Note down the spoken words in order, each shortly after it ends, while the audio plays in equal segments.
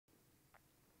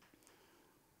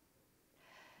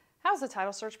How's the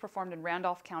title search performed in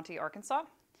Randolph County, Arkansas?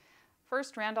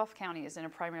 First, Randolph County is in a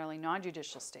primarily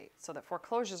non-judicial state, so that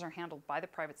foreclosures are handled by the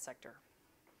private sector.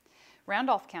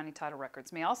 Randolph County title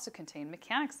records may also contain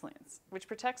mechanics liens, which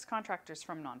protects contractors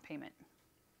from non-payment.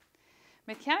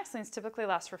 Mechanics liens typically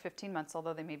last for 15 months,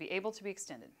 although they may be able to be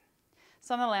extended.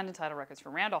 Some of the land and title records for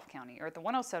Randolph County are at the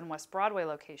 107 West Broadway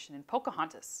location in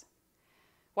Pocahontas.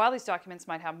 While these documents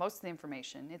might have most of the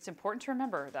information, it's important to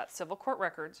remember that civil court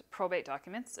records, probate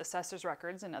documents, assessor's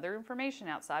records, and other information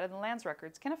outside of the land's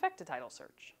records can affect a title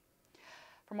search.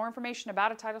 For more information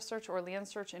about a title search or land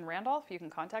search in Randolph, you can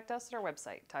contact us at our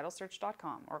website,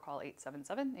 titlesearch.com, or call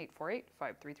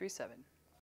 877-848-5337.